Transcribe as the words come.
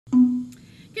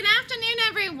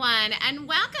everyone, and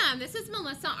welcome. This is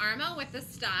Melissa Armo with the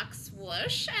Stock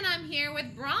Swoosh, and I'm here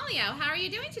with Braulio. How are you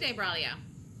doing today, Braulio?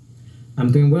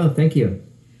 I'm doing well, thank you.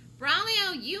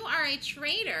 Braulio, you are a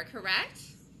trader, correct?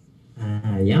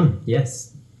 I am,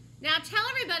 yes. Now, tell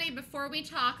everybody before we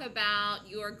talk about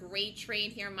your great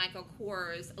trade here, Michael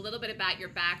Kors, a little bit about your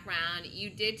background. You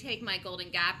did take my Golden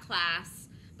Gap class,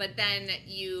 but then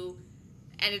you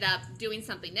ended up doing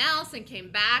something else and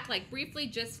came back. Like, briefly,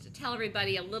 just tell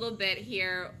everybody a little bit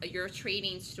here, your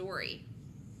trading story.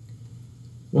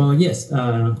 Well, yes.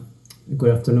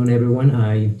 Good afternoon, everyone.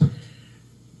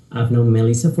 I've known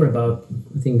Melissa for about,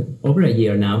 I think, over a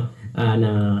year now.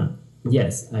 And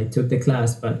yes, I took the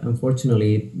class, but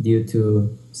unfortunately, due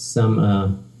to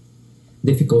some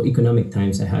difficult economic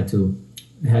times, I had to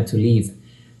leave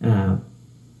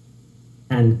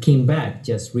and came back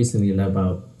just recently,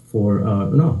 about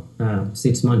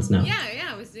 6 months now. Yeah,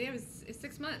 it was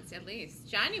 6 months at least.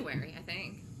 January, I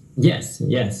think. Yes,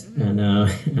 mm-hmm.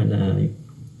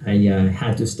 and I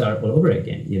had to start all over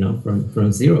again,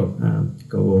 from zero,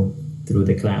 go through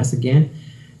the class again,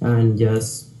 and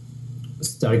just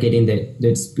start getting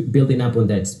building up on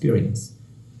that experience.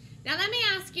 Now let me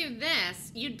ask you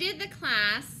this: you did the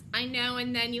class, I know,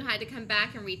 and then you had to come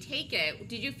back and retake it.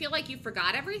 Did you feel like you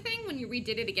forgot everything when you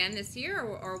redid it again this year,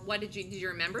 or what did you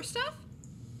remember stuff?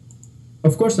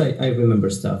 Of course, I remember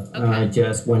stuff. Okay. I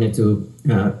just wanted to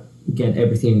get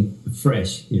everything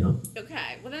fresh,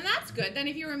 Okay, well then that's good. Then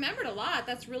if you remembered a lot,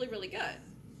 that's really, really good.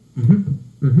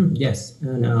 Yes,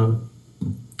 and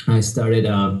I started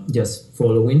just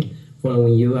following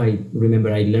you. I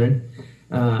remember I learned.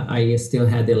 I still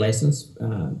had the lessons,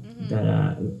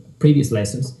 previous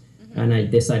lessons, and I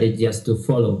decided just to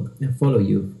follow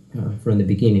you from the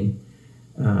beginning.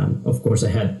 Of course, I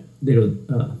had little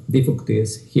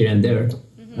difficulties here and there,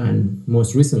 and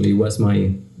most recently was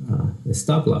my the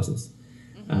stop losses,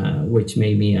 which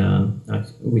made me,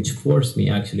 which forced me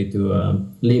actually to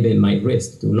limit my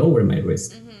risk, to lower my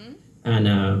risk, and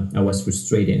I was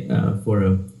frustrated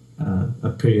for a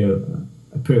period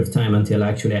of time until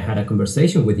actually I had a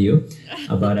conversation with you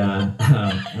about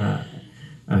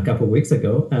a couple of weeks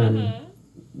ago, and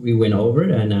we went over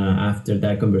it, and after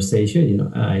that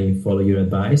conversation, I followed your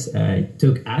advice. I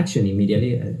took action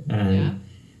immediately,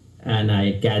 and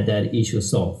I got that issue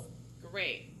solved.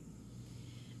 Great.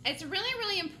 It's really,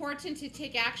 really important to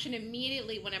take action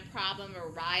immediately when a problem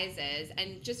arises,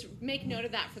 and just make note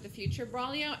of that for the future,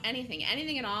 Braulio. Anything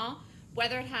at all,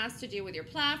 whether it has to do with your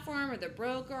platform or the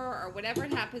broker or whatever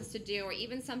it happens to do, or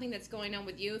even something that's going on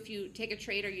with you. If you take a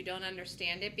trade or you don't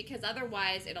understand it, because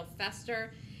otherwise it'll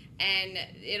fester and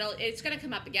it's going to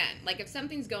come up again. Like, if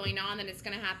something's going on, then it's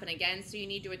going to happen again, so you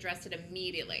need to address it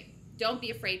immediately. Don't be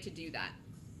afraid to do that.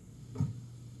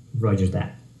 Roger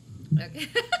that. Okay.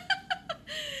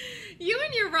 You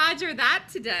and your Roger that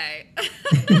today.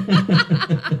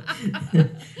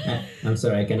 I'm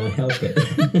sorry, I cannot help it.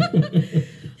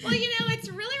 Well, it's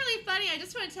really, really funny. I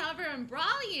just want to tell everyone,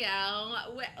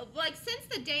 Braulio, like, since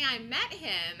the day I met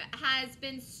him, has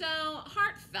been so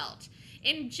heartfelt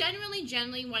in generally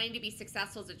wanting to be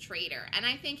successful as a trader. And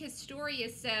I think his story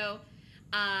is so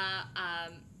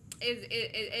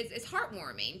is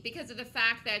heartwarming because of the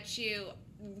fact that you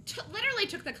literally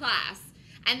took the class,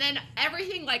 and then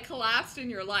everything collapsed in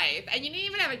your life, and you didn't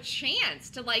even have a chance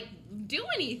to do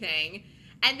anything,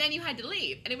 and then you had to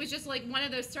leave. And it was just one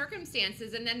of those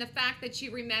circumstances. And then the fact that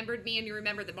you remembered me and you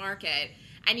remembered the market,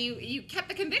 and you kept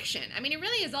the conviction. I mean, it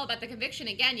really is all about the conviction.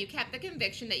 Again, you kept the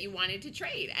conviction that you wanted to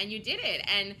trade, and you did it.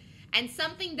 And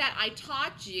something that I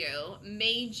taught you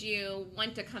made you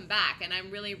want to come back, and I'm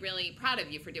really, really proud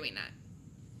of you for doing that.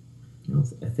 Well,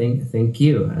 thank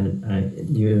you.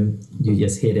 And you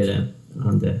just hit it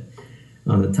on the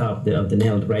top of the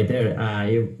nail right there.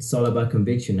 It's all about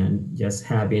conviction, and just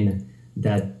having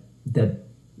that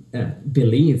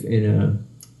belief in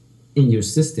your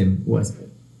system was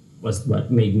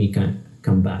what made me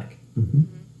come back. And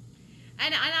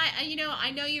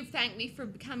I know you've thanked me for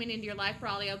coming into your life,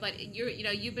 Braulio, but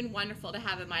you've been wonderful to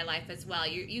have in my life as well.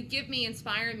 You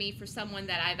inspire me for someone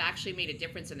that I've actually made a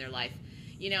difference in their life.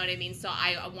 You know what I mean? So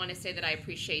I want to say that I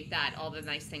appreciate that, all the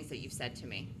nice things that you've said to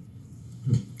me.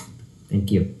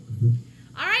 Thank you.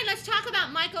 All right, let's talk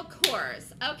about Michael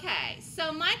Kors. Okay,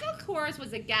 so Michael Kors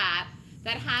was a gap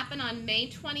that happened on May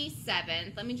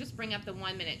 27th. Let me just bring up the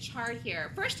 1-minute chart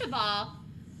here. First of all,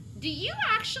 do you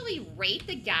actually rate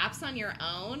the gaps on your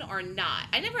own or not?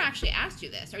 I never actually asked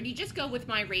you this. Or do you just go with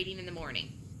my rating in the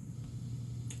morning?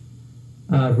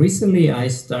 Recently, I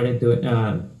started doing,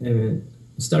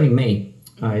 starting May,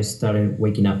 I started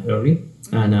waking up early,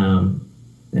 and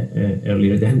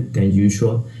earlier than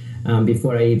usual.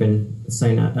 Before I even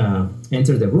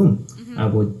enter the room, I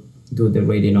would do the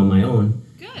reading on my own.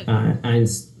 Good.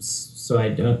 So I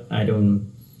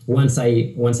don't. Once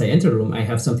I enter the room, I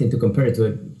have something to compare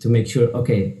to make sure.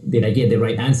 Okay, did I get the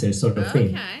right answer, sort of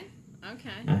thing.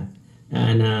 Okay.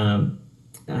 And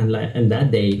and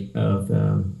that day of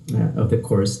the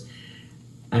course,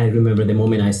 I remember the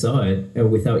moment I saw it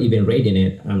without even reading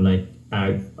it. I'm like,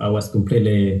 I was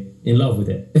completely in love with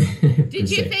it. Did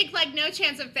you think like no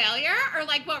chance of failure, or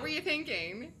like what were you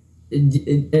thinking?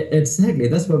 Exactly,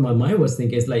 that's what my mind was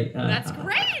thinking. It's like that's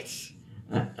great.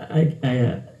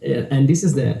 And this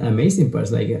is the amazing part.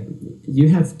 Like you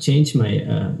have changed my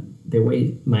the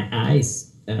way my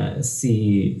eyes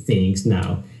see things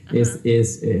now.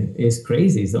 Is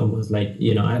crazy. It's almost like,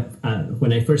 you know,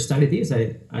 when I first started this,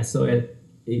 I saw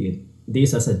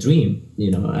this as a dream,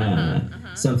 you know,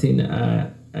 something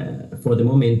for the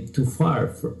moment too far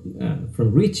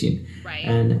from reaching. Right.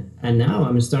 And now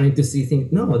I'm starting to see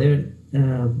things. No, they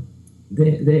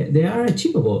are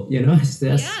achievable. You know, it's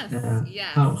just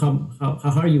yes. how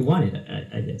hard you want it.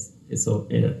 I guess so.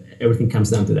 Everything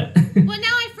comes down to that. Well,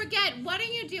 now I forget. What are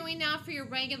you doing now for your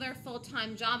regular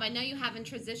full-time job? I know you haven't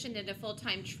transitioned into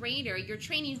full-time trader. You're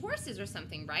training horses or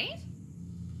something, right?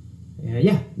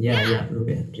 Yeah.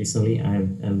 Recently,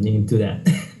 I'm into that.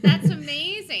 That's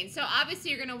amazing. So obviously,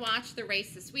 you're going to watch the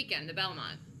race this weekend, the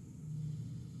Belmont.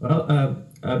 Well,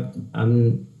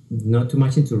 I'm not too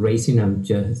much into racing. I'm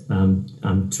just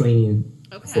I'm training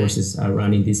horses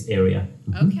around in this area.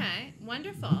 Okay,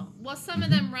 wonderful. Well, some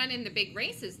of them run in the big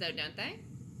races, though, don't they?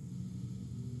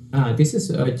 This is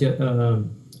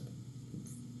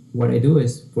what I do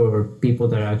is for people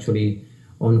that are actually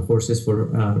on horses for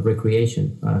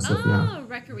recreation.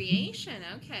 Recreation.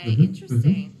 Okay,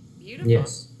 interesting. Beautiful.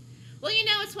 Yes. Well, you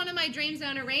know, it's one of my dreams to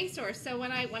own a racehorse. So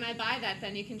when I buy that,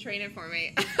 then you can train it for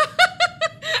me.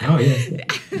 Oh yes,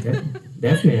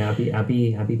 definitely. I'll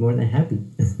be more than happy.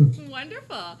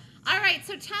 Wonderful. All right.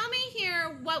 So tell me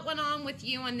here what went on with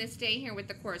you on this day here with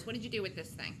the course. What did you do with this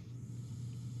thing?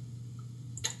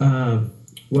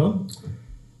 Well,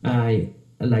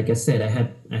 like I said,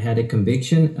 I had a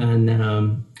conviction, and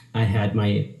I had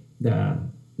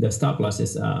the stop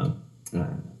losses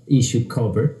issue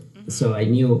covered. So I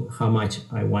knew how much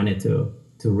I wanted to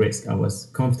risk. I was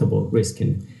comfortable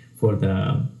risking for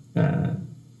the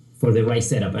right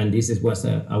setup, and was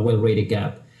a well-rated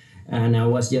gap. And I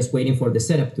was just waiting for the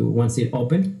setup to, once it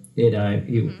opened,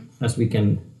 as we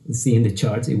can see in the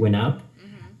charts, it went up,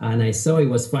 and I saw it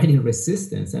was fighting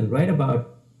resistance. And right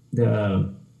about the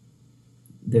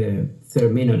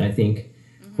third minute, I think,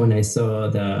 when I saw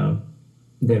the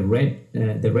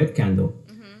red candle,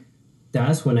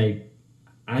 that's when I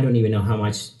don't even know how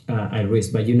much I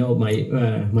risked, but you know my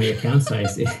account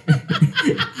size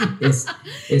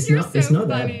it's not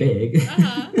that big.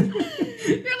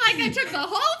 You're like, I took the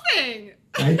whole thing.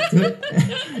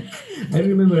 I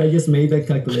remember I just made that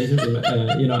calculation.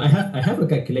 You know, I have a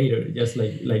calculator just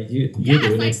like you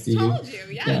do next to you. Told you.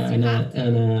 Yes,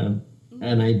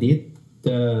 and I did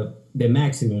the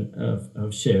maximum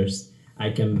of shares I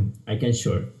can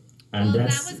short, and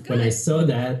that's when I saw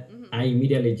that. I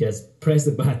immediately just pressed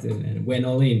the button and went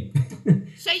all in.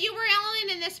 So you were all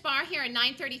in this bar here at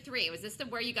 9:33. Was this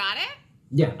where you got it?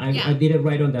 Yeah, I did it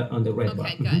right on the red bar.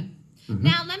 Okay, good.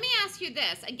 Now let me ask you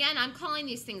this. Again, I'm calling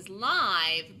these things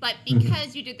live, but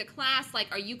because you did the class, like,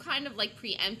 are you kind of like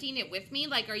preempting it with me?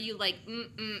 Like, are you like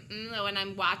when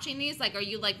I'm watching these? Like, are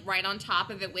you like right on top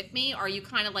of it with me? Or are you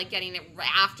kind of like getting it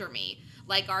after me?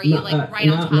 Like, are you right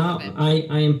on top of it?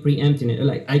 I am preempting it.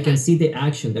 Like, I can see the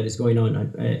action that is going on.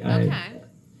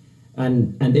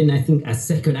 And then I think a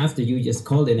second after you just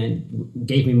called it and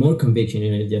gave me more conviction,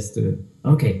 you know, just to,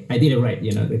 okay, I did it right,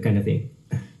 you know, that kind of thing.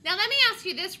 Now, let me ask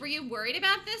you this. Were you worried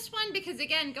about this one? Because,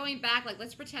 again, going back, like,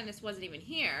 let's pretend this wasn't even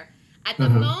here. At the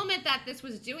moment that this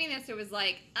was doing this, it was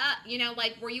like, you know,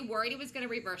 like, were you worried it was going to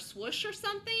reverse swoosh or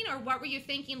something? Or what were you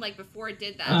thinking, like, before it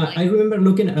did that? I remember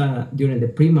looking during the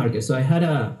pre-market. So I had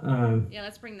yeah,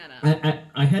 let's bring that up.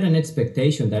 I had an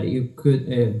expectation that you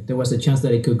could, there was a chance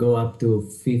that it could go up to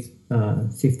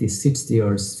 50, 60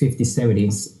 or 50, 70,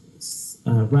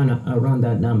 around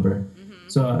that number.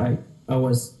 So I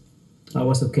was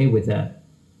okay with that.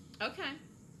 Okay.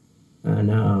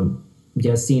 And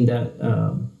just seeing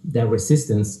that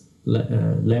resistance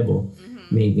level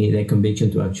made me the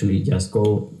conviction to actually just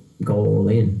go all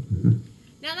in.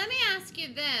 Now let me ask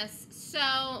you this: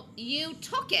 so you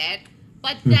took it,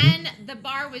 but then the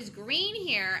bar was green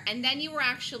here, and then you were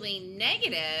actually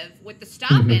negative with the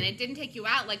stop in. It didn't take you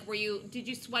out. Like, did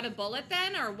you sweat a bullet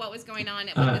then, or what was going on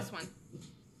with this one?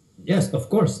 Yes, of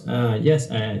course. Yes,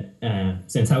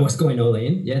 since I was going all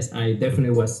in, yes, I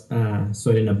definitely was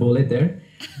sweating a bullet there.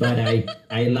 But I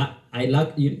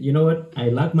lock, you know what? I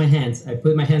lock my hands. I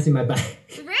put my hands in my back.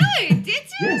 Really? Did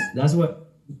Yes, you?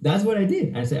 that's what I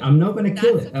did. I said, I'm not gonna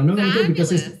kill That's it. I'm not gonna kill it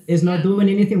because fabulous. it's not Yeah. doing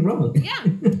anything wrong. Yeah.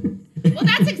 Well,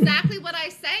 that's exactly what I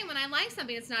say when I like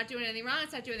something. It's not doing anything wrong.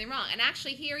 It's not doing anything wrong. And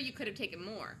actually, here you could have taken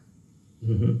more.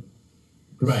 Hmm.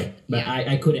 Right, but Yeah.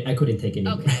 I couldn't take it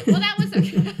anymore. Okay. Well, that was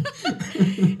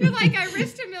okay. You're like, I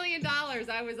risked $1,000,000.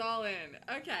 I was all in.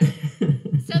 Okay.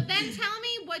 So then tell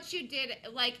me what you did.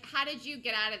 Like, how did you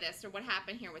get out of this, or what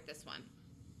happened here with this one?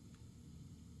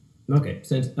 Okay,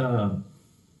 since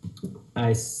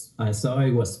I saw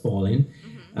it was falling,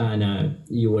 Mm-hmm. and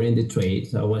you were in the trade,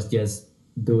 so I was just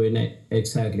doing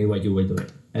exactly what you were doing.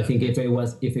 I think Okay. if it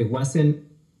wasn't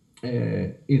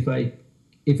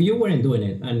if you weren't doing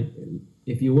it, and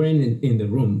if you weren't in the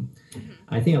room, Mm-hmm.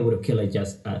 I think I would have killed it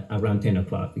just around 10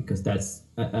 o'clock, because that's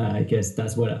I guess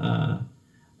that's what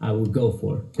I would go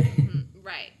for. Mm-hmm.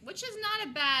 Right. Which is not a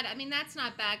bad, I mean, that's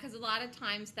not bad because a lot of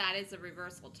times that is a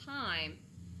reversal time.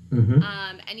 Hmm.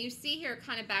 And you see here it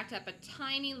kind of backed up a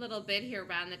tiny little bit here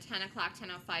around the 10 o'clock,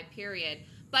 10:05 period.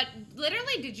 But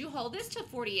literally, did you hold this till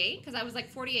 48? Because I was like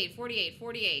 48, 48,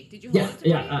 48. Did you hold Yeah, it to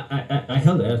yeah, 48? I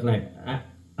held it. I was like, I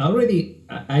already,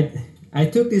 I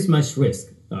took this much risk.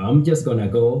 I'm just gonna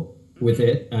go with Mm-hmm.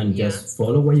 it and Yeah. just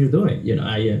follow what you're doing. You know,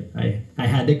 I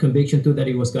had the conviction too that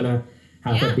it was gonna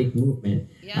have a Yeah. big movement,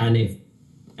 Yeah. and if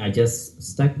I just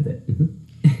stuck with it. Mhm.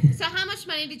 So how much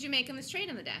money did you make in this trade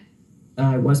in the day?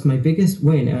 Was my biggest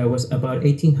win. Was about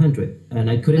 1,800, and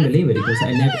I couldn't That's believe it because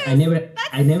fabulous. That's so I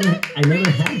never had great.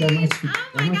 Oh that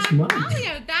my much God, money.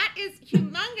 Braulio, that is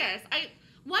humongous.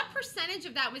 What percentage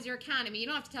of that was your account? I mean, you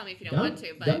don't have to tell me if you don't want to,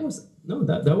 That but was no,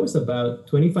 that was about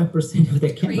 25% of the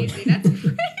that's account. crazy. That's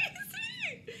crazy.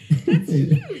 That's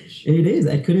huge. It is.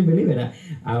 I couldn't believe it.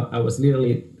 I was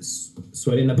literally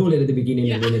sweating a bullet at the beginning,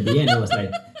 Yeah. and then at the end, I was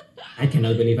like, I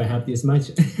cannot believe I have this much.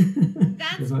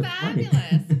 That's this much money.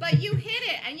 fabulous. But you hit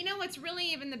it. And you know what's really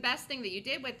even the best thing that you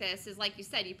did with this is, like you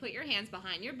said, you put your hands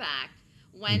behind your back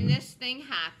when this thing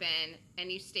happened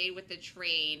and you stayed with the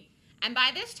trade. And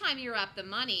by this time you're up the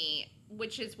money,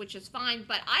 which is fine.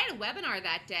 But I had a webinar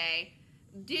that day.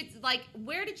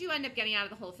 Where did you end up getting out of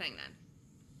the whole thing then?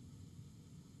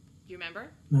 Do you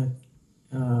remember?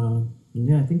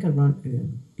 Yeah, I think around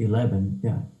 11.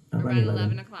 Yeah, Around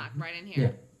 11 o'clock, right in here.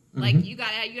 Yeah. Like Mhm. you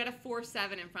got a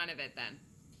 4-7 in front of it then.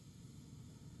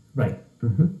 Right.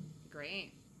 Hmm.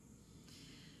 Great.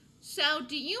 So,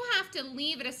 do you have to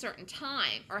leave at a certain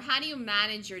time, or how do you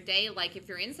manage your day? Like, if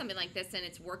you're in something like this and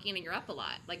it's working and you're up a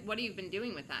lot, like, what have you been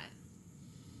doing with that?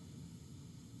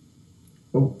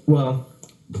 Well,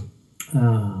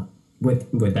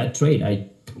 with that trade,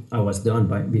 I was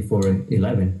done before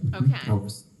 11. Okay. I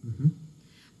was.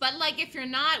 But like, if you're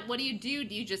not, what do you do?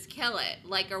 Do you just kill it?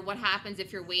 Like, or what happens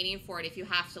if you're waiting for it? If you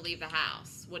have to leave the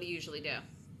house, what do you usually do?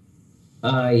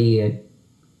 I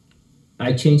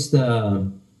changed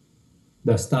the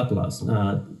stop loss,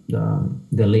 the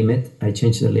limit. I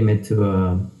changed the limit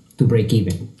to break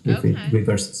even if Okay. it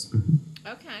reverses. Mhm.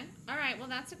 Okay. All right. Well,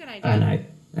 that's a good idea. And I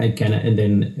kind of, and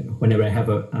then whenever I have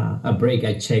a break,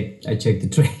 I check the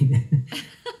trade.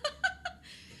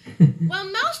 Well,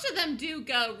 most of them do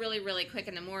go really, really quick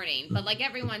in the morning, but like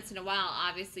every once in a while,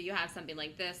 obviously, you have something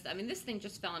like this. I mean, this thing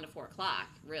just fell into 4 o'clock,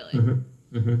 really,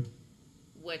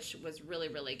 which was really,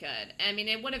 really good. I mean,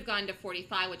 it would have gone to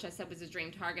 45, which I said was a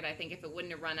dream target, I think, if it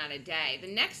wouldn't have run out of day.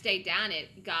 The next day down,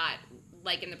 it got,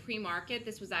 like in the pre-market,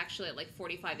 this was actually at like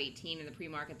 45.18 in the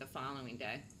pre-market the following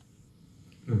day.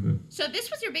 So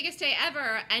this was your biggest day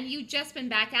ever, and you just been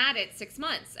back at it 6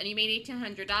 months, and you made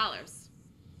 $1,800.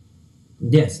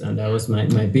 Yes, and that was my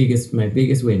biggest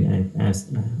win. I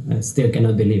still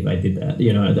cannot believe I did that.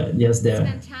 You know, that just the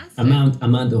Fantastic.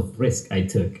 amount of risk I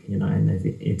took. You know, and I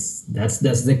think that's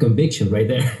the conviction right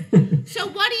there. So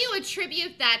what do you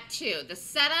attribute that to? The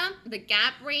setup, the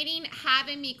gap rating,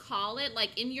 having me call it?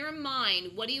 Like, in your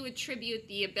mind, what do you attribute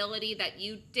the ability that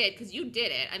you did? Because you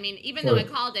did it. I mean, even though I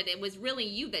called it, it was really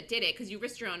you that did it because you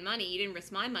risked your own money. You didn't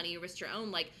risk my money. You risked your own.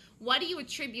 Like, what do you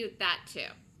attribute that to?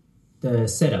 The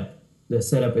setup. The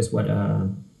setup is what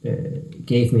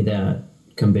gave me that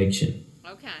conviction.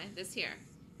 Okay, this here.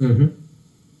 Mm-hmm.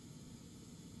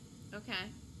 Okay.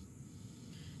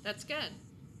 That's good.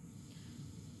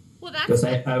 Well, that's Because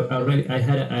good. I already I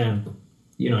had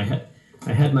you know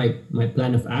I had my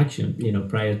plan of action, you know,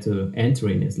 prior to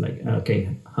entering. It's like,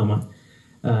 okay, how much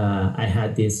I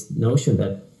had this notion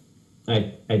that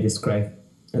I described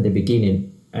at the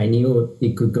beginning. I knew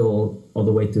it could go all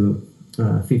the way to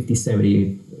 50,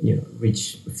 70,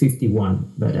 reach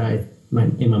 51. But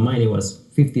in my mind, it was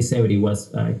 50, 70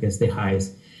 was, I guess, the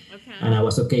highest. Okay. And I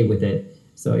was okay with it.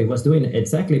 So it was doing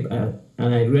exactly, and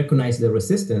I recognized the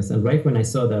resistance. And right when I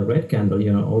saw the red candle,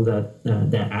 all that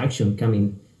action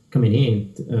coming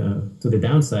in to the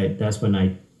downside, that's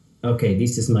when okay,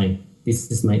 this is my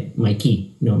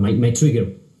key, my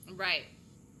trigger. Right.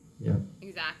 Yeah.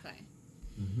 Exactly.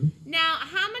 Mm-hmm. Now,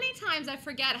 how many times, I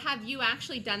forget, have you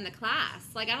actually done the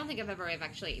class? Like, I don't think I've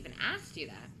actually even asked you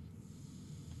that.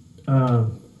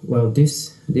 Well,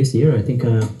 this year I think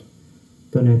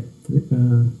done it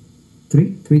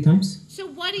three times. So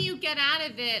what do you get out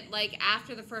of it, like,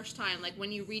 after the first time? Like,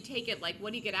 when you retake it, like,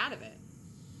 what do you get out of it?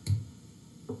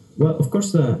 Well, of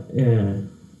course, the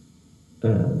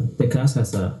class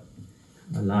has a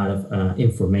lot of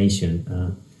information.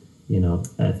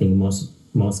 I think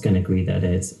most can agree that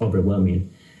it's overwhelming.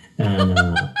 And,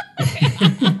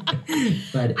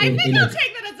 but I think I'll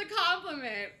take that as a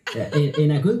compliment.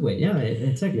 in a good way, yeah,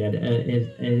 exactly.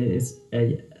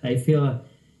 I feel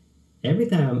every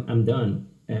time I'm done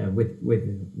I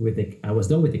was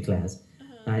done with the class,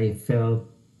 I felt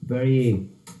very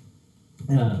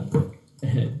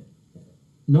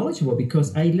knowledgeable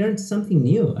because I learned something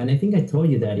new, and I think I told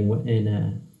you that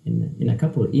in a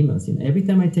couple of emails. Every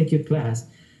time I take your class,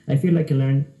 I feel like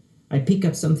I pick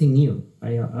up something new.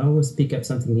 I always pick up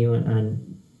something new,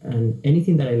 and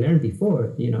anything that I learned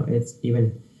before, it's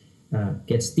even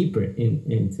gets deeper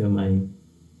into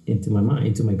my mind,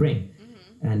 into my brain.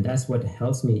 And that's what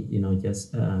helps me,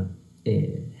 just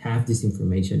have this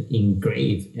information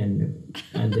engraved, and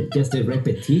just the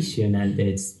repetition and the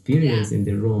experience in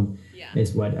the room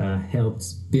is what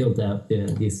helps build up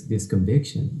this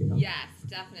conviction. Yes,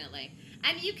 definitely.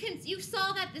 And you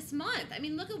saw that this month. I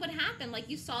mean, look at what happened. Like,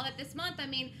 you saw that this month. I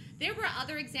mean, there were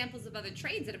other examples of other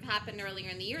trades that have happened earlier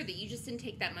in the year that you just didn't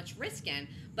take that much risk in.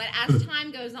 But as time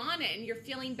goes on and you're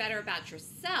feeling better about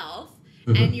yourself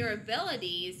and your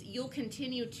abilities, you'll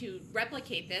continue to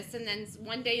replicate this, and then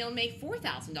one day you'll make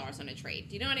 $4,000 on a trade.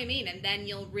 Do you know what I mean? And then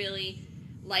you'll really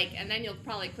and then you'll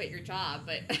probably quit your job.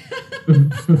 But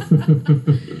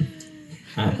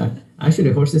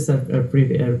actually, horses are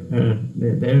pretty.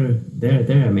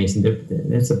 They're amazing.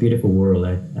 That's a beautiful world.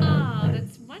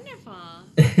 That's wonderful.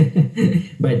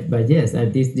 but yes,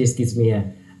 this gives me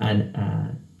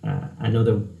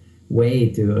another way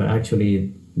to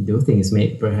actually do things,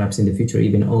 perhaps in the future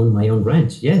even own my own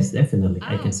ranch. Yes, definitely.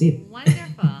 I can see it.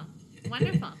 Wonderful.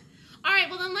 Wonderful. All right,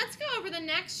 well then let's go over the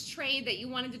next trade that you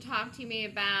wanted to talk to me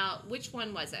about. Which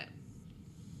one was it?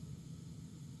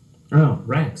 Oh,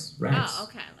 racks. Oh,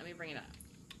 okay. Let me bring it up.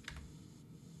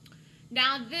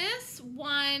 Now this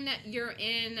one you're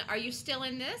in, are you still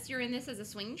in this? You're in this as a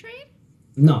swing trade?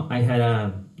 No, I had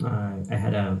a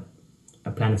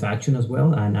plan of action as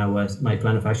well, and my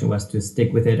plan of action was to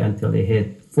stick with it until they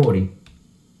hit 40.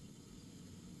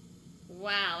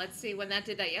 Wow, let's see when that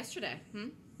did that yesterday.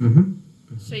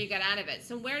 So you got out of it.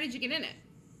 So where did you get in it?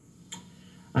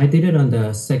 I did it on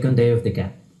the second day of the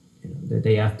gap, the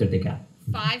day after the gap.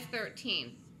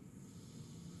 513.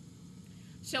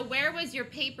 So where was your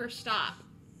paper stop?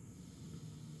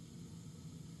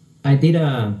 I did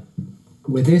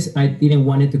with this. I didn't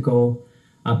want it to go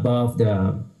above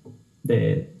the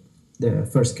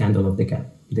first candle of the gap,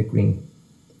 the green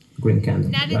candle.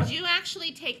 Now, did you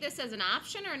actually take this as an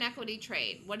option or an equity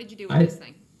trade? What did you do with this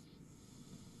thing?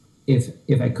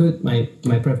 If I could, my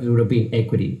preference would have been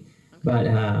equity, but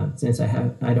since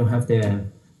I don't have the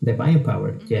buying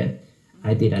power yet,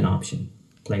 I did an option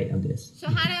play on this. So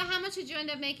how much did you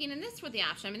end up making in this with the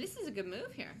option? I mean, this is a good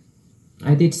move here.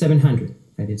 I did 700.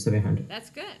 That's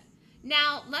good.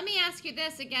 Now, let me ask you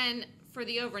this again for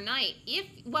the overnight.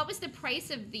 What was the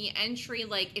price of the entry?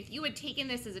 Like, if you had taken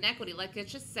this as an equity, like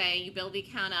let's just say you build the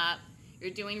account up, you're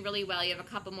doing really well, you have a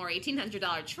couple more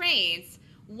 $1,800 trades,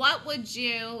 what would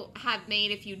you have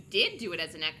made if you did do it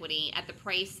as an equity at the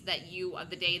price of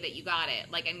the day that you got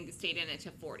it, like, and stayed in it to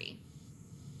 40?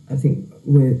 I think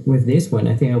with this one,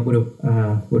 I think I would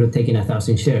have taken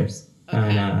 1,000 shares,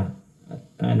 and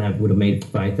I would have made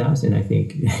 5,000. I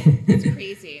think. That's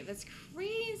crazy. That's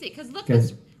crazy. Because look,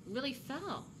 this really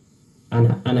fell.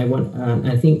 And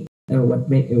I think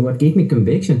what gave me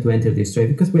conviction to enter this trade,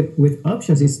 because with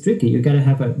options it's tricky. You gotta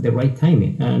have the right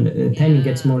timing, and timing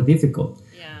gets more difficult.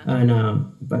 Yeah. And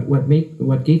but what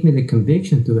gave me the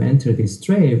conviction to enter this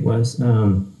trade was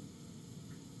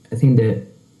I think the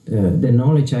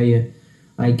knowledge I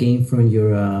gained from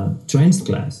your trends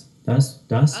class. That's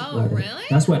really?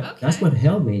 That's what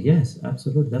helped me. Yes,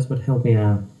 absolutely. That's what helped me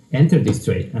enter this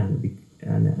trade, and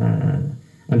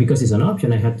because it's an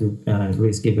option, I had to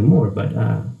risk even more. But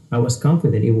I was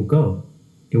confident it would go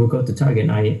to target.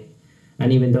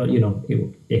 And even though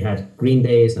it had green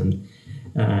days and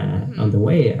on the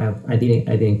way, I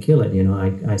didn't kill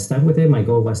it. I stuck with it. My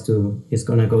goal was it's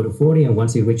gonna go to 40, and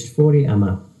once it reached 40, I'm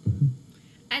out.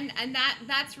 And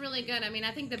that's really good. I mean,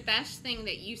 I think the best thing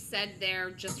that you said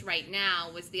there just right now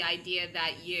was the idea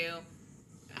that you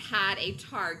had a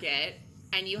target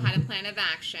and you had a plan of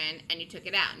action and you took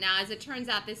it out. Now, as it turns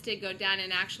out, this did go down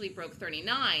and actually broke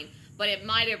 39, but it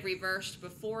might have reversed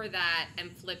before that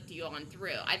and flipped you on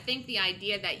through. I think the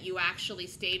idea that you actually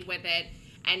stayed with it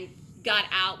and got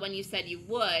out when you said you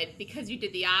would because you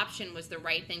did the option was the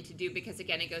right thing to do, because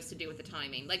again, it goes to do with the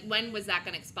timing. Like, when was that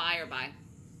going to expire by?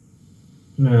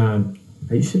 I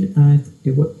usually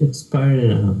it would expire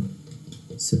in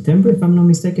September, if I'm not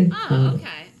mistaken. Oh,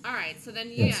 okay. All right. So then,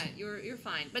 yes. yeah, you're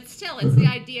fine. But still, it's the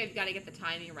idea you've got to get the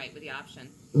timing right with the option.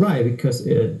 Right, because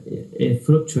it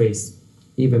fluctuates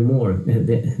even more.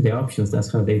 The options,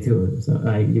 that's how they do it. So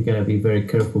you gotta be very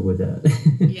careful with that.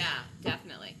 Yeah,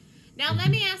 definitely. Now, let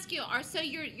me ask you: so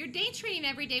you're day trading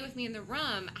every day with me in the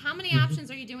room? How many options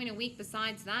are you doing a week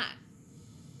besides that?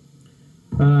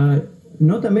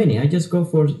 Not that many. I just go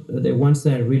for the ones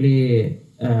that really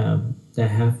that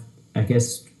have, I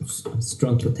guess,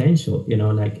 strong potential.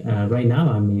 Like right now,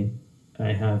 I mean,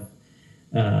 I have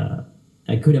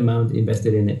a good amount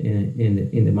invested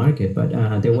in the market, but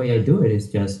the way I do it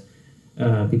is just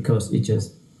because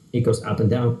it goes up and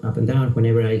down.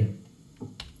 Whenever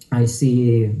I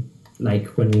see, like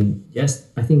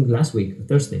I think last week,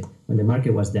 Thursday, when the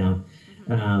market was down,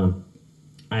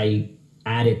 I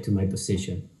added to my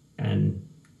position, and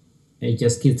it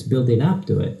just keeps building up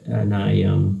to it. And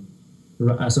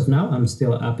as of now, I'm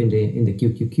still up in the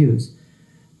QQQs,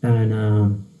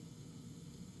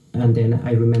 and then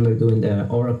I remember doing the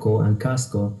Oracle and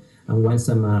Costco. And once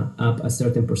I'm up a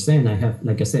certain percent, I have,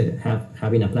 like I said,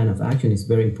 having a plan of action is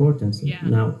very important. So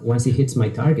now, once it hits my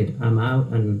target, I'm out,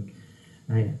 and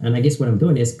I guess what I'm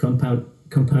doing is compound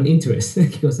interest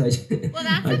because Well,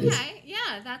 that's okay.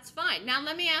 Yeah, that's fine. Now,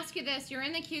 let me ask you this: you're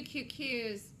in the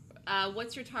QQQs.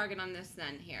 What's your target on this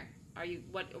then? Here, where are you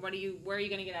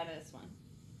going to get out of this one?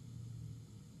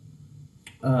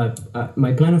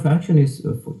 My plan of action is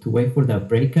to wait for that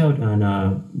breakout, and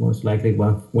most likely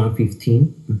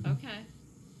 115. Okay.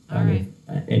 All right.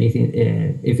 If anything,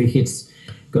 if it hits,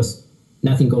 because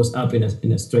nothing goes up in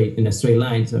a straight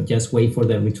line, so just wait for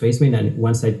the retracement, and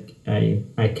once I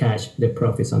catch the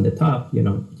profits on the top,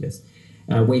 just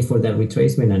wait for that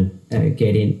retracement and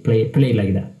get in, play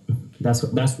like that. That's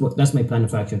my plan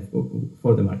of action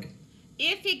for the market.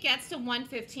 If it gets to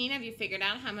 115, have you figured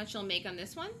out how much you'll make on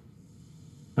this one?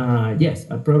 Yes,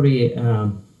 I probably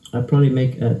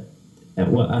make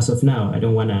well, as of now, I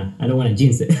don't wanna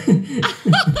jinx it.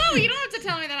 Oh, you don't have to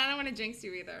tell me that. I don't want to jinx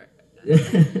you either.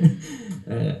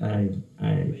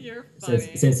 You're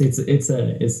funny. Since it's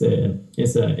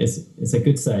a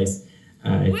good size.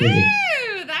 Woo!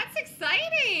 That's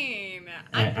exciting.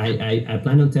 I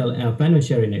plan on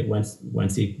sharing it once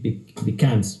it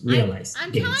becomes realized.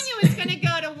 I'm telling you, it's going to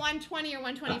go to 120 or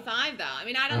 125, though. I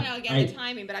mean, I don't know again the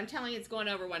timing, but I'm telling you, it's going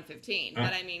over 115.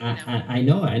 But I mean, I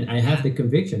know, and I have the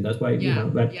conviction. That's why I do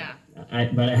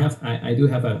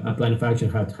have a plan of action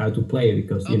how to play it,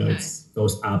 because it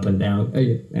goes up and down,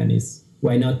 and it's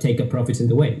why not take a profits in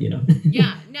the way,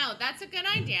 Yeah, no, that's a good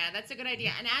idea.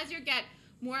 And as you get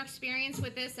more experience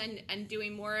with this and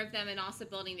doing more of them, and also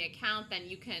building the account, then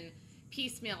you can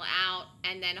piecemeal out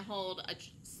and then hold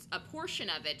a portion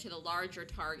of it to the larger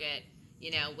target,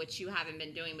 which you haven't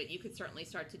been doing, but you could certainly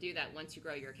start to do that once you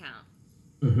grow your account.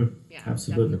 Mm-hmm. Yeah,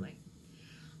 absolutely. Definitely.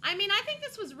 I mean, I think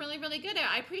this was really, really good.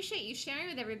 I appreciate you sharing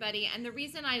with everybody. And the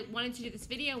reason I wanted to do this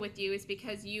video with you is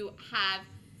because you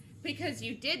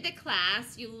did the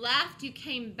class, you left, you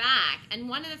came back. And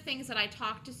one of the things that I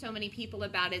talk to so many people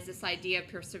about is this idea of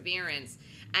perseverance.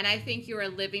 And I think you're a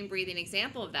living, breathing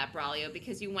example of that, Braulio,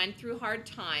 because you went through hard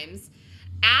times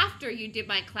after you did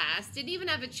my class, didn't even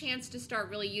have a chance to start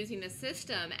really using the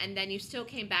system, and then you still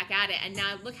came back at it. And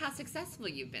now look how successful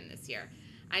you've been this year.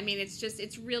 I mean,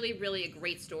 it's really, really a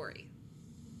great story.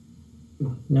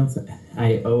 No,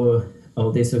 I owe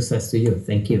all this success to you.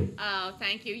 Thank you. Oh,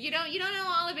 thank you. You don't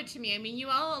owe all of it to me. I mean, you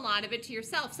owe a lot of it to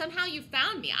yourself. Somehow you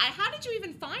found me. How did you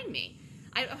even find me?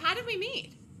 How did we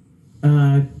meet?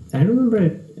 I remember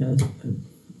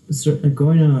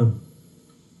going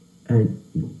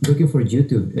looking for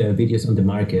YouTube videos on the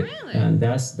market, really? And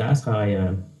that's how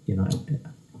I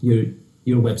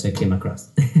your website came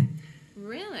across.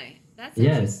 Really? That's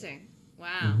interesting. Wow.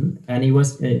 Mm-hmm. And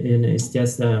it's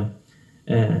just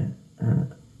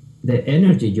the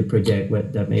energy you project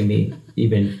that made me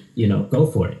even, go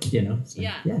for it, So,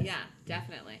 Yeah, yes. yeah,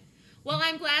 definitely. Well,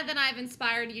 I'm glad that I've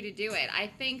inspired you to do it. I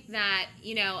think that,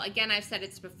 again, I've said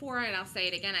it's before and I'll say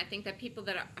it again. I think that people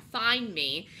that find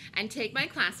me and take my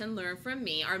class and learn from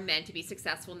me are meant to be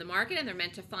successful in the market, and they're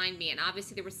meant to find me. And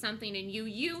obviously there was something in you.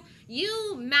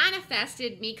 You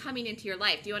manifested me coming into your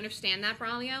life. Do you understand that,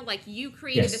 Braulio? Like, you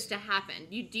created Yes, this to happen.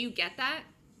 Do you get that?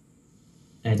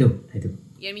 I do. I do.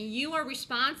 I mean, you are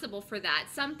responsible for that.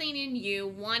 Something in you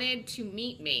wanted to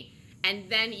meet me, and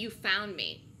then you found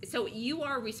me. So you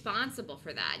are responsible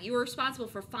for that. You are responsible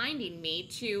for finding me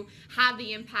to have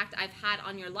the impact I've had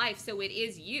on your life. So it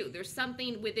is you. There's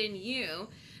something within you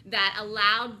that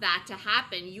allowed that to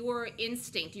happen. Your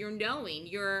instinct, your knowing,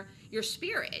 your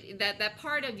spirit, that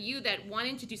part of you that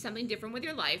wanted to do something different with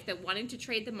your life, that wanted to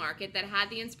trade the market, that had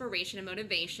the inspiration and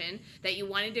motivation, that you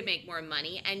wanted to make more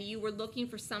money, and you were looking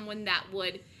for someone that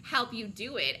would help you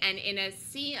do it. And in a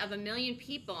sea of a million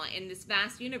people in this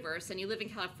vast universe, and you live in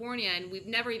California, and we've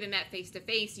never even met face to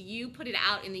face, you put it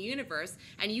out in the universe,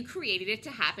 and you created it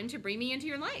to happen to bring me into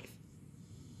your life.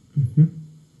 Mm-hmm.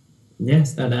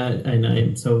 Yes, and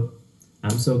I'm so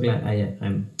glad.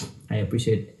 I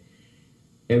appreciate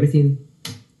everything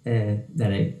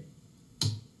that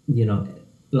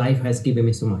life has given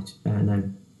me so much,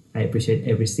 and I appreciate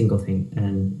every single thing,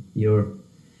 and you're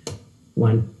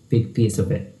one big piece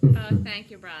of it. Oh, thank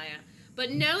you, Brian.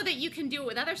 But know that you can do it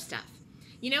with other stuff.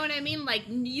 You know what I mean? Like,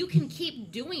 you can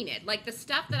keep doing it. Like, the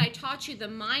stuff that I taught you, the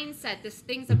mindset, this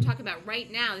things I'm talking about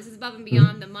right now, this is above and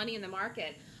beyond the money in the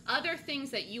market. Other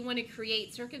things that you want to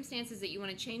create, circumstances that you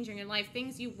want to change in your life,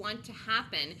 things you want to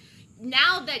happen.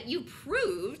 Now that you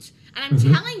proved, and I'm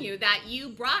telling you that you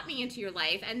brought me into your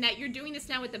life, and that you're doing this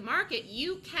now with the market,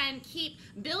 you can keep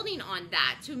building on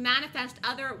that to manifest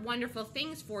other wonderful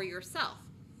things for yourself.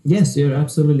 Yes, you're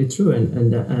absolutely true,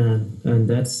 and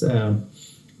that's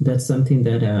something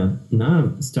that now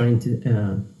I'm starting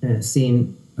to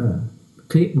seeing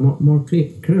more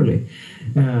clearly,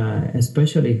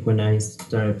 especially when I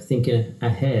start thinking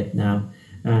ahead now,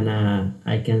 and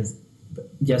I can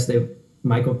just the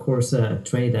micro course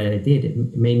trade that I did,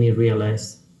 it made me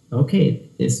realize, okay,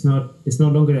 it's no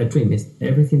longer a dream. It's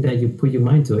everything that you put your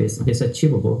mind to is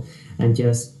achievable, and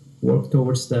just work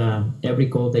towards every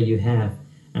goal that you have.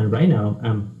 And right now,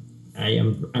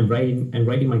 I'm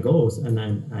writing my goals, and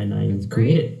I'm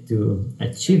committed to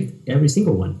achieve every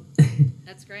single one.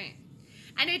 That's great.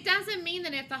 And it doesn't mean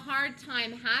that if a hard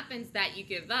time happens that you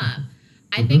give up.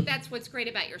 I think that's what's great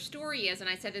about your story is, and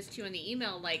I said this too in the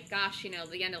email, like, gosh,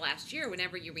 the end of last year,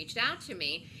 whenever you reached out to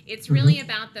me, it's really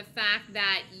about the fact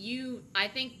that I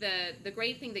think the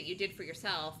great thing that you did for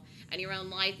yourself and your own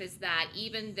life is that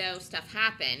even though stuff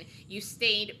happened, you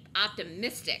stayed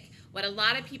optimistic. What a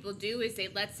lot of people do is they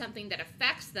let something that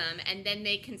affects them, and then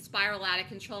they can spiral out of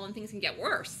control and things can get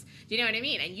worse. Do you know what I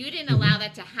mean? And you didn't allow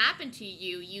that to happen to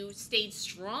you. You stayed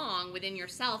strong within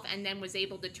yourself and then was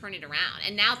able to turn it around.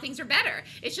 And now things are better.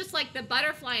 It's just like the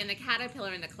butterfly and the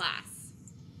caterpillar in the class.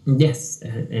 Yes,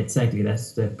 exactly.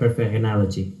 That's the perfect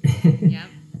analogy. Yeah.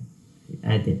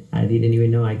 I didn't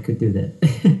even know I could do that.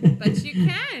 But you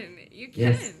can. You can.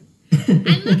 Yes.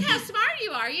 And look how smart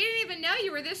you are. You didn't even know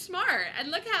you were this smart. And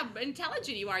look how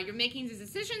intelligent you are. You're making these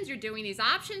decisions. You're doing these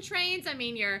option trades. I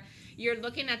mean, you're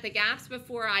looking at the gaps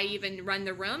before I even run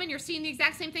the room, and you're seeing the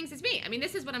exact same things as me. I mean,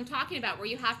 this is what I'm talking about, where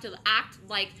you have to act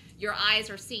like your eyes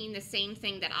are seeing the same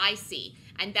thing that I see,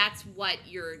 and that's what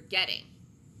you're getting.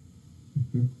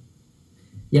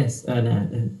 Yes,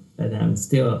 and I'm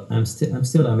still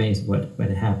amazed what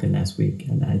happened last week,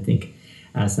 and I think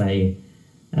as I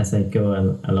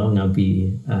go along, I'll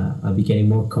be getting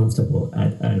more comfortable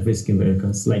at risking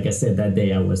miracles. Like I said that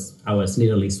day, I was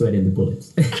literally sweating the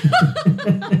bullets.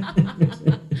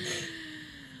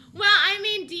 Well, I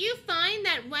mean, do you find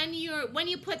that when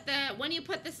you put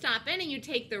the stop in and you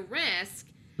take the risk,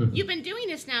 you've been doing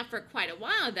this now for quite a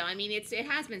while, though. I mean, it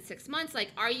has been 6 months. Like,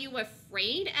 are you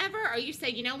afraid ever? Or you say,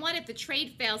 you know what, if the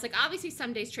trade fails, like, obviously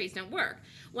some days trades don't work.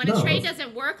 When a trade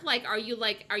doesn't work, like, are you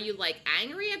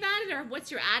angry about it, or what's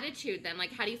your attitude then?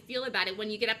 Like, how do you feel about it when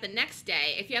you get up the next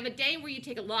day? If you have a day where you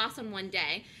take a loss on one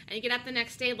day and you get up the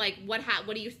next day, like, what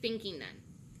are you thinking then?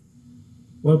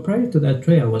 Well, prior to that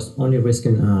trade, I was only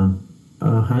risking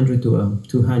 100 to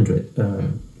 200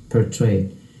 per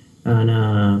trade,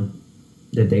 and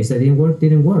the days that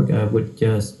didn't work. I would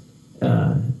just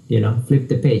flip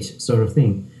the page, sort of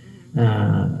thing,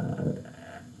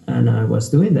 and I was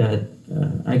doing that.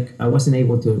 I wasn't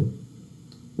able to.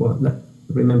 Well,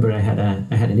 remember I had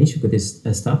an issue with this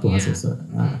stop losses. So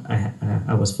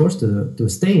I was forced to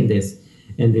stay in this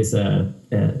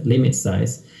limit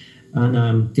size, and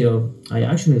until I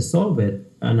actually solved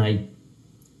it, and I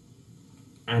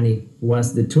and it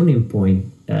was the turning point,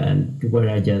 and where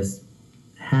I just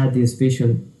had this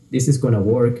vision. This is gonna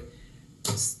work.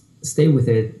 Stay with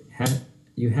it.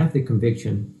 You have the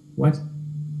conviction. What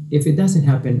if it doesn't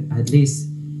happen? At least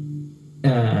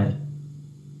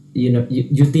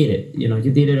you did it.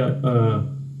 You did it.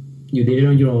 You did it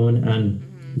on your own, and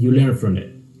you learn from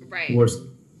it. Right. Worst,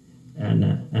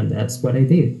 and that's what I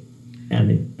did,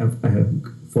 and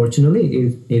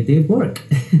fortunately, it did work.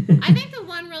 I think the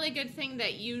one really good thing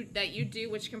that you do,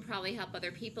 which can probably help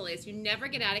other people, is you never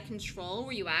get out of control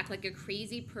where you act like a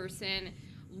crazy person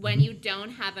when you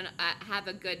don't have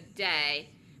a good day,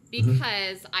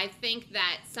 because I think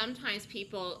that sometimes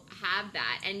people have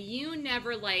that, and you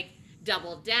never like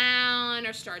double down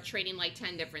or start trading like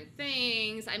 10 different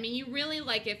things. I mean, you really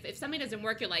like if something doesn't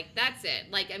work, you're like, that's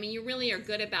it. Like, I mean, you really are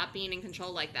good about being in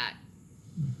control like that.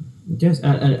 Yes,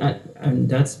 and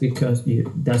that's because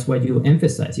that's what you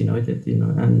emphasize,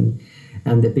 and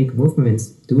the big movements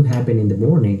do happen in the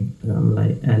morning,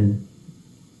 and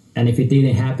if it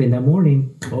didn't happen that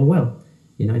morning, oh well,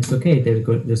 it's okay.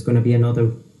 There's going to be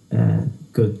another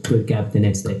good gap the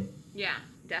next day. Yeah,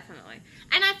 definitely.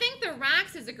 And I think the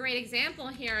racks is a great example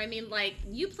here. I mean, like,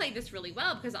 you played this really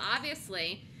well because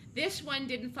obviously this one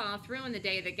didn't fall through in the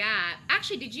day of the gap.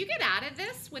 Actually, did you get out of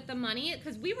this with the money?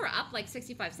 Because we were up like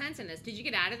 65 cents in this. Did you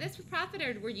get out of this with profit,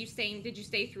 or did you stay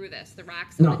through this, the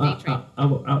racks and the day trade?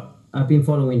 I've been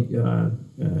following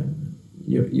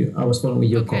I was following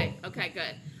your call. Okay,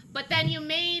 good. But then you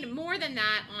made more than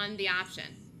that on the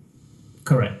option.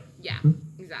 Correct. Yeah,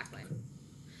 exactly.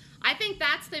 I think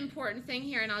that's the important thing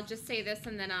here, and I'll just say this,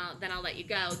 and then I'll let you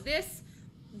go. The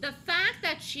fact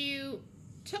that you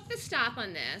took the stop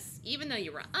on this, even though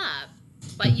you were up,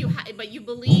 but you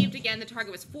believed, again, the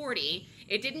target was 40.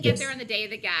 It didn't get there on the day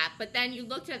of the gap, but then you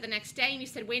looked at it the next day and you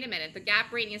said, wait a minute, the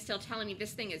gap rating is still telling me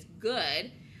this thing is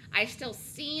good. I still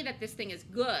see that this thing is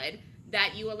good,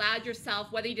 that you allowed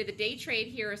yourself, whether you did the day trade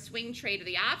here or swing trade or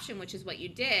the option, which is what you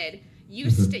did, you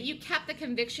kept the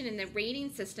conviction in the rating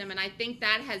system, and I think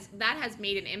that has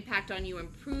made an impact on you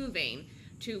improving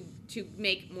to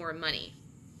make more money.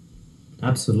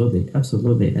 Absolutely,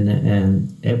 and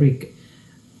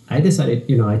I decided,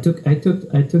 I took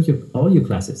all your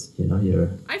classes,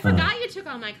 I forgot you took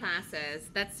all my classes.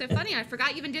 That's so funny. I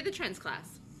forgot you even did the trends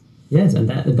class. Yes, and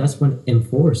that's what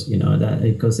enforced, that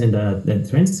because in the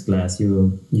trends class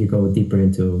you go deeper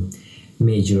into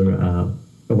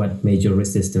what major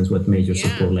resistance, what major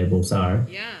support levels are.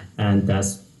 Yeah. And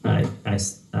that's I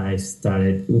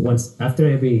started once after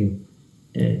every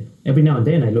now and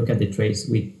then I look at the trades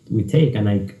we take, and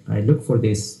I look for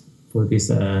these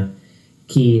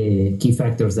key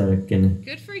factors that can.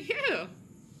 Good for you.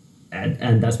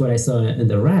 And that's what I saw in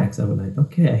the racks. I was like,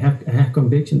 okay, I have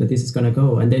conviction that this is gonna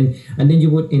go. And then you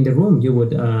would in the room you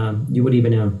would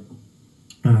even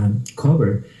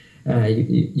cover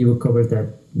you would cover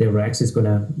that the racks is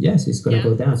gonna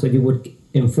go down. So you would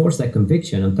enforce that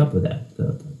conviction on top of that.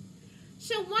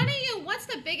 So what's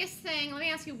the biggest thing? Let me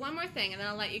ask you one more thing, and then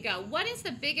I'll let you go. What is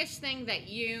the biggest thing that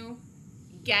you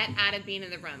get out of being in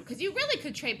the room? Because you really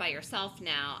could trade by yourself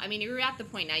now. I mean, you're at the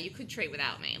point now you could trade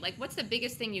without me. Like, what's the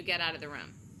biggest thing you get out of the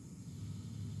room?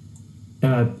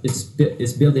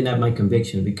 It's building up my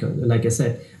conviction, because, like I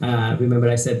said, remember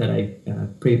I said that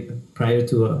prior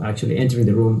to actually entering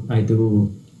the room, I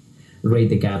do rate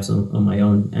the gaps on my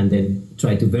own, and then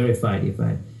try to verify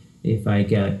if I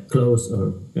get close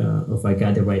or if I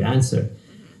got the right answer,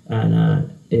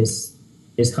 and it's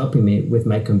helping me with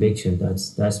my conviction.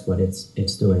 That's what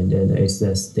it's doing. And it's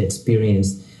just the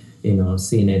experience,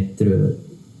 seeing it through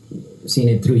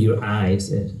your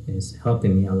eyes is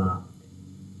helping me a lot.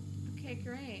 Okay,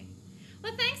 great.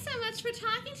 Well, thanks so much for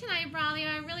talking tonight, Braulio.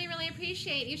 I really, really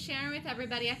appreciate you sharing with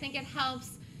everybody. I think it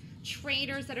helps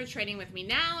traders that are trading with me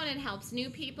now, and it helps new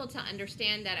people to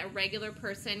understand that a regular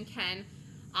person can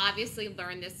obviously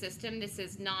learn this system. This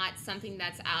is not something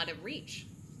that's out of reach.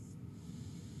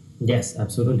 Yes,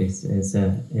 absolutely.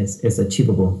 It's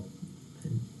achievable.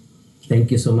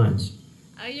 Thank you so much.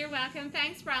 Oh, you're welcome.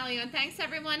 Thanks, Braulio. And thanks,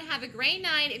 everyone. Have a great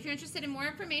night. If you're interested in more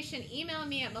information, email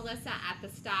me at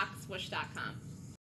melissa@thestockswoosh.com.